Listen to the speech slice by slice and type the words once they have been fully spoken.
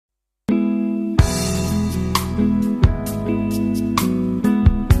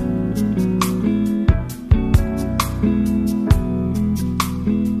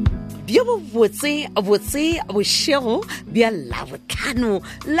botse bošego bja labotlhano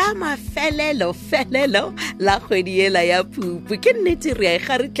la mafelelo la kgwedi ela ya Phupu. Ke nnete re a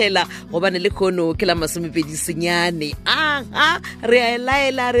ikgaretlela gobane le kgono ke la masomepedi senyane. Aha, re a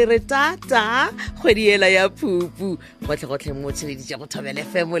elaela re re tata kgwedi ela ya Phupu. Gotlhe mo tšheleditše go Thobela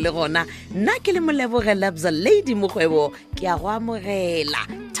FM le gona nna ke le molebogela bza lady mokgwebo ke a go amogela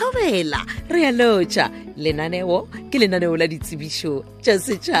Thobela re a lotša lenaneo ke lenaneo la ditsebišo tša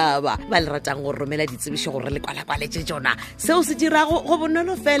setšhaba ba le ratang go romela ditsebišo gore le kwala-kwaletše tšona seo se dirago go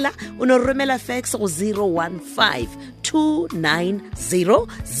bonolo fela o no romela fax go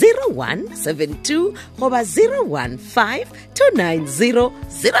 015-290-0172 goba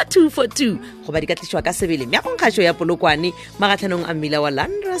 015-290-0242 goba di ka tlišwa ka sebele meagonkgašo ya polokwane magatlhanong a mmila wa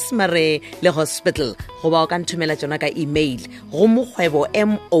Landras Mare le hospital goba o ka nthomela tšona ka email go mokgwebo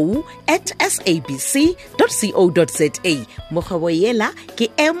mo@sabc.co.za mokgwebo yela ke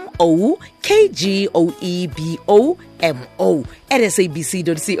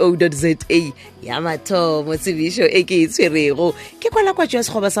mokgwebo@sabc.co.za ya mathomo tsebišo e ke itshwerego ke kwala-kwatšo ya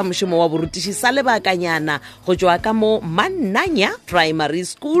sekgoba sa mošomo wa borutiši sa lebakanyana go tšwa ka mo Mannanya Primary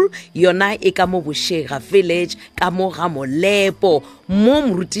School yona e ka mo Bošega Village ka mo ga Molepo mo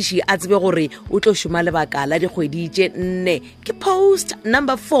morutiši a tsebe gore o tlo šoma lebaka la dikgwedi tše 4 ke post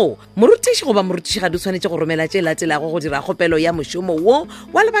number 4 morutiši goba morutiši ga di tshwanetše go romela tše latelago go dira kgopelo ya mošomo wo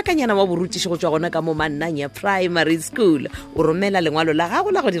wa lebakanyana wa borutiši go tšwa gona ka mo Mannanya Primary School o romela lengwalo la gago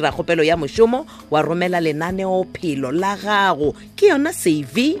la go dira kgopelo ya mošomo wa romela lenaneo phelo la gago ke yona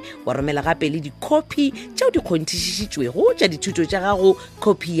CV wa romela gape le dikopi tšeo di kgonthišišitšwego tša dithuto tša gago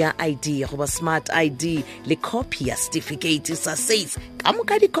kopi ya ID goba smart ID le kopi ya certificate sa SACE ka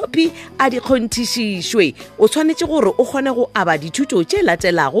moka dikopi a di kgonthišišwe o tshwanetše gore o kgone go aba dithuto tše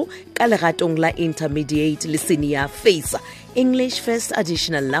latelago ka legatong la intermediate le senior phase English First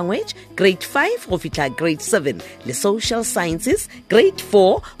Additional Language, Grade 5 go fihla Grade 7, le Social Sciences, Grade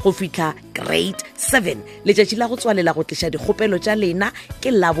 4 go fihla Grade 7. Letšatši la go tswalela go tliša dikgopelo tša lena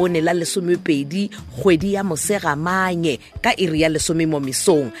ke labone la 12 kgwedi ya Mosegamanye ka iri ya 10 mo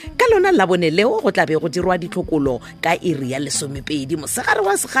mesong. Ka lona labone leo go tlabe go dirwa ditlhokolo ka iri ya 12 mosegare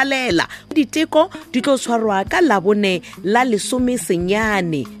wa segalela. Diteko di tlo tshwarwa ka labone la 10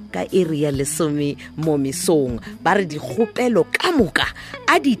 senyane ka iri ya 10 mo mesong ba re dikgopelo ka moka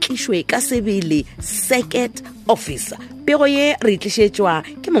a di tlišwe ka sebele circuit office pego ye re tlišetšwa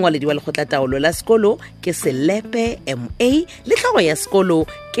ke mongwaledi wa lekgotlataolo la sekolo ke Selepe MA le tlhogo ya sekolo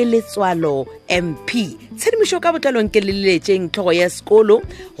ke Letswalo MP tshedimošo ka botlalong ke le letšeng tlhogo ya sekolo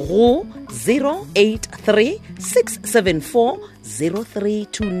go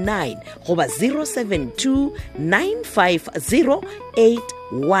 083-674-0329 goba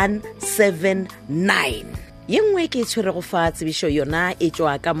 072-950-8179 yengwe ke tshwere go fa tsebišo yona e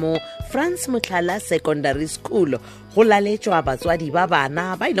tšwa ka mo France Motlhala Secondary School go laletšwa batswadi ba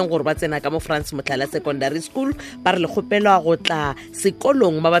bana ba ileng gore ba tsena ka mo France Motlhala Secondary School ba re le kgopelwa go tla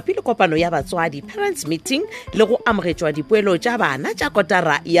sekolong mabapi le kopano ya batswadi parents meeting le go amogetšwa dipoelo tša bana tša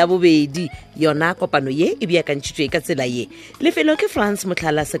kotara ya bobedi yona kopano ye e beakantšhitšwe ka tsela ye lefelo ke France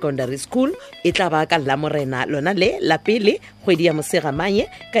Motlhala Secondary School e tla ba ka Lamorena lona le la pele kgwedi ya Mosegamanye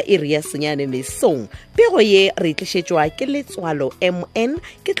ka iri ya senyane mesong pego ye re tlišetšwa ke Letswalo MN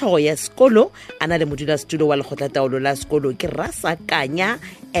ke tlhogo ya sekolo a na le modulasetulo wa lekgotlataolo la sekolo ke Rasakanya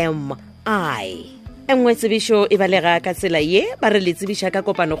MI engwe tsebišo e balega ka tsela ye ba re le tsebiša ka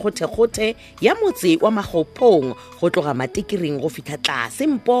kopano kgothe ya motse wa Magopong go tloga Matikiring go fihla tlase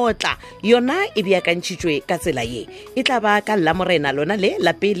Mpotla yona e beakantšhitšwe ka tsela ye e tla ba ka Lamorena lona le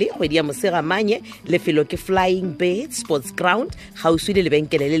la pele kgwedi ya Mosegamanye lefelo ke Flying Bird Sports Ground gauswi le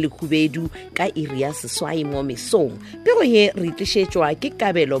lebenkele le lekhubedu ka iri ya 7 mo mesong pego ye re tlišetšwa ke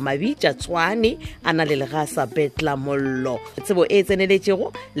Kabelo Mabitša Tshwane a na le legasa Betla Mollo tsebo e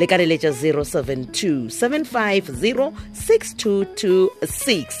tseneletšego le ka leletša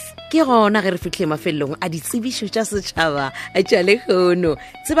 072-750-6226 ke gona ge re fitlhe mafelong a ditsebišo tša setšhaba a tša lekgono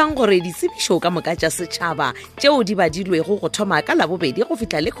tsebang gore ditsebišo ka moka tša setšhaba tšeo di badilwego go thoma ka labobedi go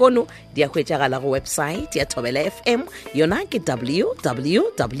fihla lekgono di a hwetšagala go website ya Thobela FM yona ke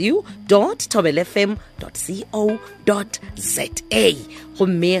www.thobelafm.co.za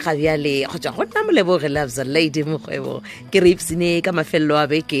gomme ga bjale go tšwa go nna molebogela bza lady mokgwebo ke re ipsene ka mafelelo a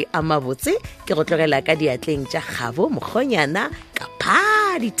beke a mabotse ke go tlogela ka diatleng tša kgabo mokgonyana ka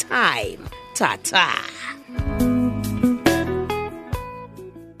party time ta